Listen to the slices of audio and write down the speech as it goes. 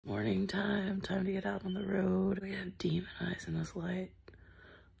morning time to get out on the road. We have demon eyes in this light.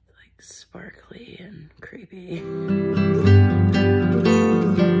 It's like sparkly and creepy.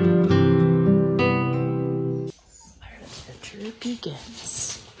 Our adventure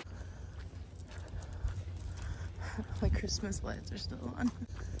begins. My Christmas lights are still on.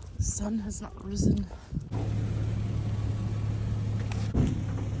 The sun has not risen.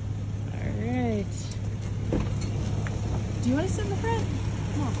 Alright. Do you want to sit in the front?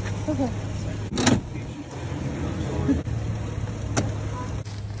 Come on. Okay.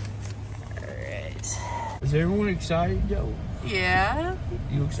 Alright. Is everyone excited, Joe? Yeah.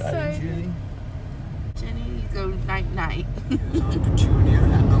 You excited, Jenny? Jenny, you go night-night. Petunia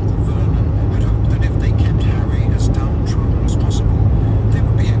and Uncle Vernon had hoped that if they kept Harry as downtrodden as possible, they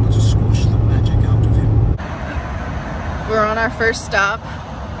would be able to squash the magic out of him. We're on our first stop.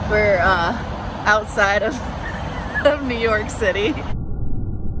 We're outside of New York City.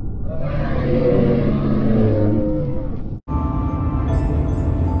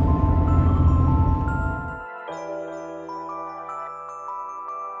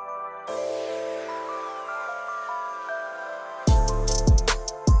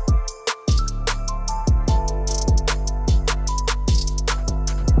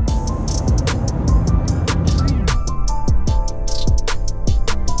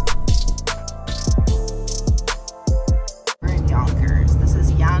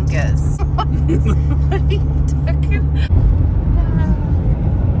 What are you talking about?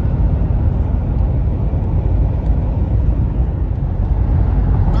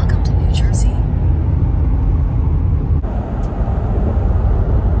 Welcome to New Jersey.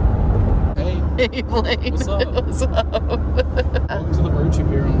 Hey Blaine, what's up? What's up? Welcome to the road trip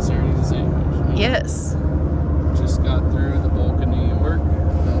here on Saturday's a Sandwich. Yes. Just got through the bulk of New York. You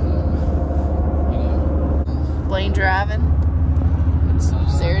know. Blaine driving. It's,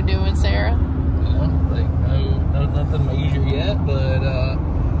 Sarah doing Sarah. You know, like nothing major yet, but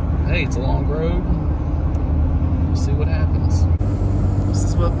hey, it's a long road. We'll see what happens. This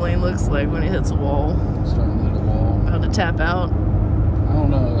is what Blaine looks like when he hits a wall. Starting to hit a wall. About to tap out. I don't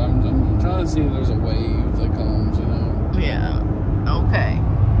know. I'm trying to see if there's a wave that comes, you know. Yeah. Okay.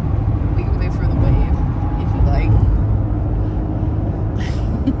 We can wait for the wave if you like.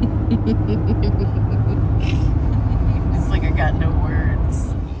 It's like I got no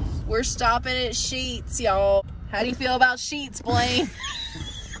words. We're stopping at Sheets, y'all. How do you feel about Sheets, Blaine?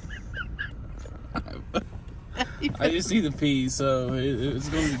 I just see the P, so it's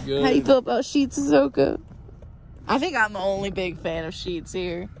gonna be good. How do you feel about Sheets, Ahsoka? I think I'm the only big fan of Sheets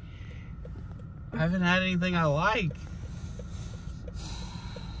here. I haven't had anything I like.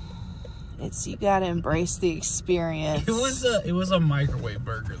 It's, you gotta embrace the experience. It was a microwave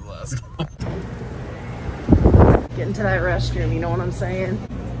burger the last time. Get into that restroom, you know what I'm saying?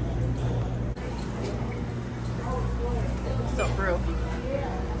 What's up, bro?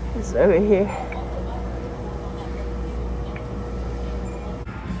 It's over here.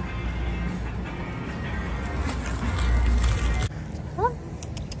 Huh?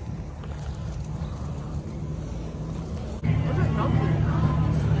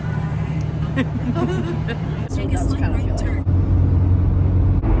 Take a slight right turn.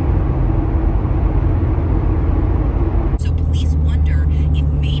 So police wonder if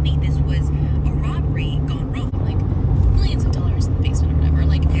maybe this was a robbery gone wrong. Like millions of dollars in the basement or whatever.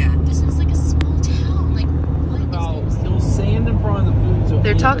 Like, yeah, this is like a small town. Like, what is this? There was sand in front of the food. So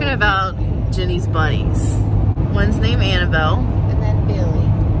They're talking about Jenny's bunnies. One's named Annabelle. And then Billy.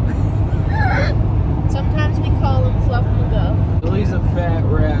 Sometimes we call him Fluff McGuff. Billy's a fat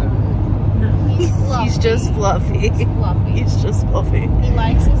rabbit. He's fluffy. He's just fluffy. He's fluffy. He's just fluffy. He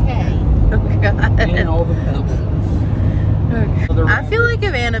likes his hay. Oh God. And all the pebbles. Okay. I feel like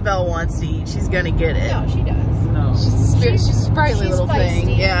if Annabelle wants to eat, she's gonna get it. No, she does. No. She's a spirit. She's a sprightly she's little feisty.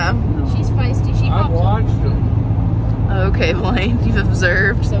 thing. Yeah. No. She's feisty. She I've hops watched him. Okay, Blaine, you've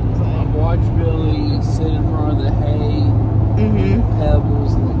observed. So was I've watched Billy sit in front of the hay, Mm-hmm.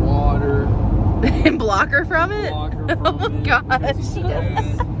 pebbles in the water, And block her from it? block her from Oh it. gosh. She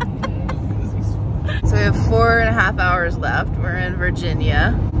does. So we have 4.5 hours left. We're in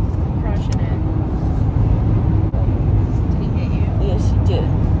Virginia. Crushing it. Did he hit you? Yes, she did.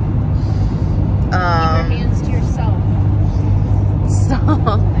 Keep your hands to yourself.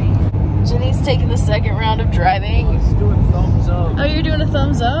 So Jenny's taking the second round of driving. Let's do a thumbs up. Oh, you're doing a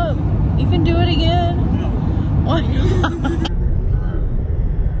thumbs up? You can do it again? Why not?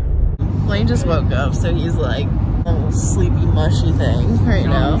 Blaine just woke up, so he's like a little sleepy, mushy thing right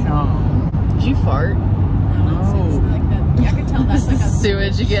now. Did you fart? No. It's like that. Yeah, I can tell that's like a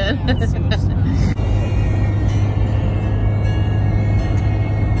Sewage again. Yeah, sewage smell.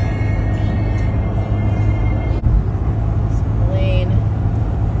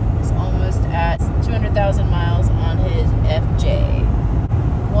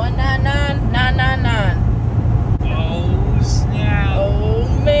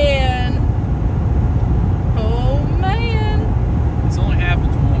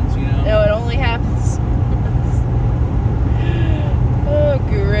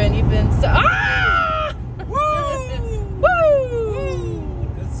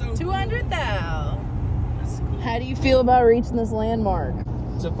 How do you feel about reaching this landmark?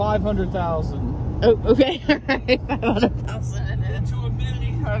 It's a 500,000. Oh, okay. All right. 500,000 it is. To a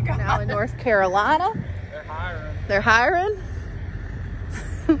million. Oh, God. Now in North Carolina. They're hiring. They're hiring?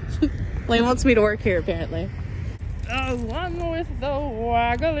 Lane wants me to work here, apparently. The one with the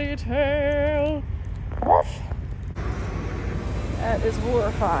waggly tail. That is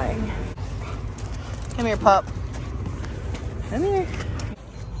horrifying. Come here, pup. Come here.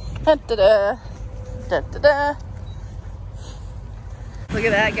 Da-da-da. Da-da-da. Look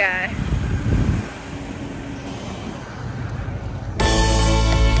at that guy.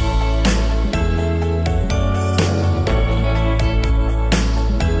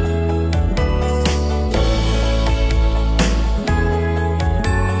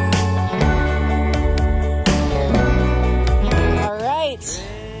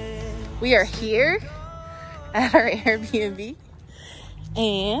 We are here at our Airbnb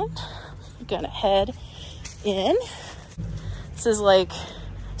and we're gonna head in. This is like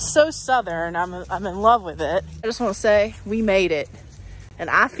so southern. I'm in love with it. I just want to say we made it, and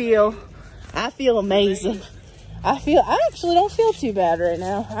I feel amazing. I actually don't feel too bad right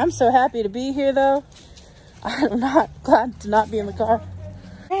now. I'm so happy to be here though. I'm not glad to not be in the car.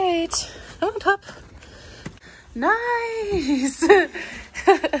 Great, come on, pup. Nice.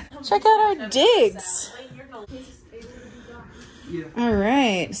 Check out our digs. All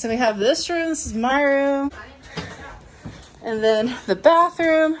right, so we have this room. This is my room. And then the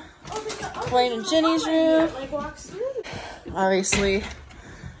bathroom. Wayne and Jenny's room. Obviously.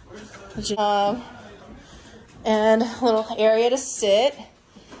 And a little area to sit.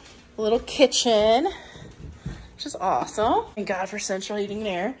 A little kitchen. Which is awesome. Thank God for central heating and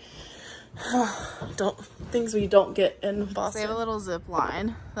air. Things we don't get in Boston. They have a little zip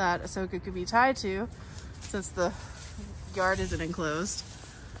line that Ahsoka could be tied to since the yard isn't enclosed.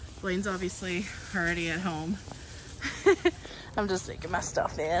 Blaine's obviously already at home. I'm just taking my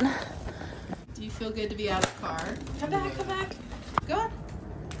stuff in. Do you feel good to be out of the car? Come back, come back. Go on.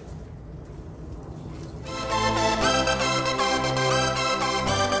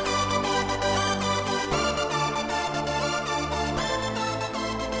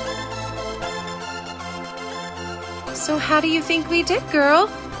 So how do you think we did, girl?